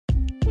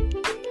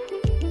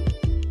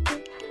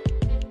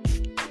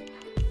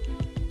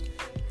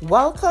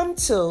Welcome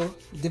to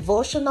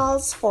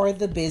Devotionals for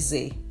the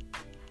Busy.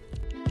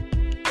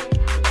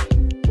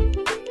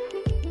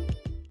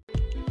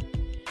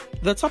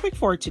 The topic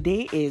for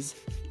today is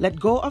Let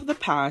Go of the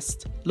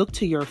Past, Look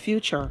to Your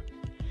Future.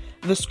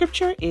 The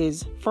scripture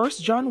is 1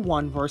 John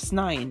 1 verse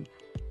 9.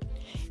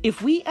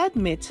 If we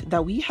admit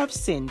that we have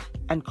sinned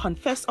and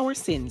confess our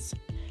sins,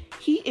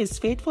 He is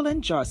faithful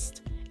and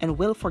just and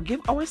will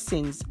forgive our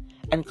sins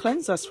and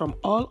cleanse us from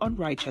all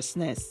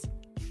unrighteousness.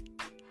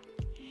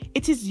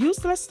 It is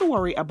useless to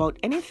worry about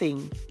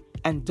anything,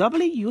 and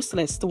doubly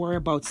useless to worry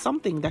about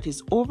something that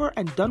is over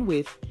and done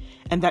with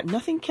and that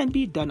nothing can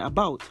be done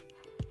about.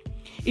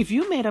 If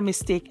you made a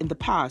mistake in the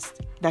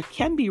past that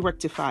can be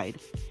rectified,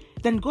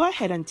 then go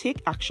ahead and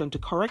take action to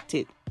correct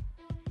it.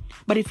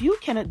 But if you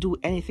cannot do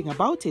anything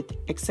about it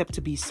except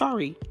to be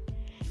sorry,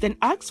 then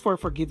ask for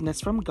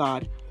forgiveness from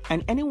God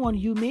and anyone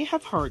you may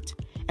have hurt,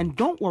 and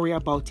don't worry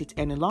about it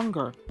any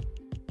longer.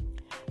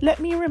 Let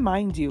me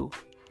remind you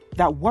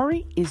that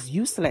worry is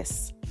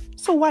useless,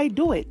 so why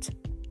do it?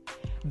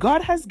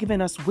 God has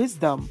given us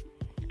wisdom,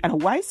 and a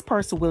wise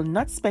person will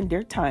not spend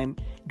their time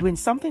doing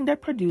something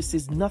that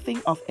produces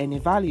nothing of any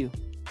value.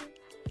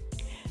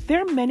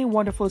 There are many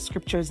wonderful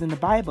scriptures in the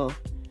Bible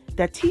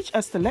that teach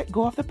us to let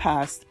go of the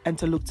past and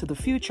to look to the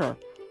future.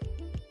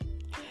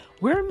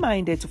 We're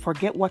reminded to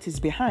forget what is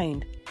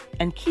behind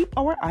and keep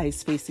our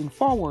eyes facing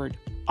forward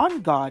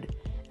on God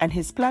and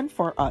His plan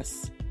for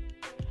us.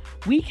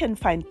 We can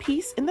find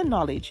peace in the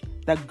knowledge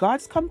that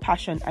God's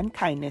compassion and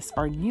kindness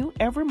are new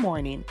every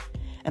morning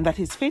and that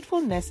His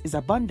faithfulness is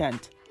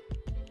abundant.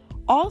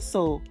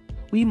 Also,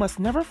 we must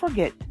never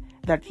forget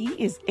that He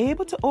is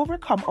able to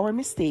overcome our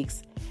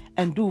mistakes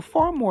and do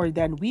far more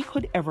than we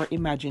could ever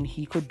imagine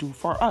He could do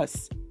for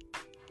us.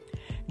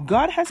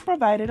 God has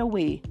provided a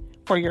way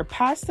for your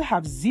past to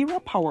have zero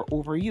power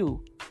over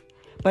you,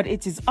 but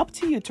it is up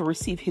to you to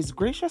receive His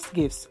gracious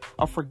gifts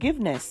of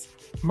forgiveness,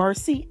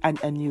 mercy,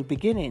 and a new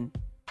beginning.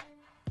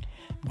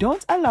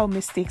 Don't allow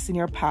mistakes in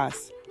your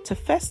past to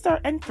fester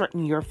and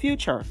threaten your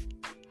future.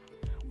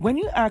 When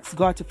you ask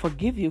God to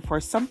forgive you for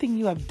something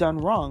you have done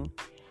wrong,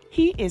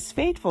 He is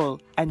faithful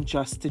and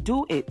just to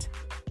do it.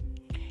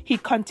 He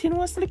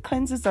continuously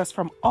cleanses us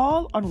from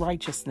all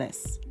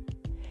unrighteousness.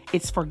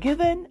 It's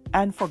forgiven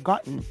and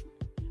forgotten,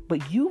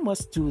 but you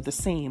must do the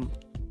same.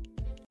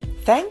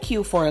 Thank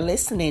you for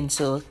listening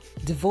to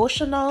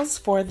Devotionals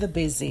for the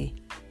Busy.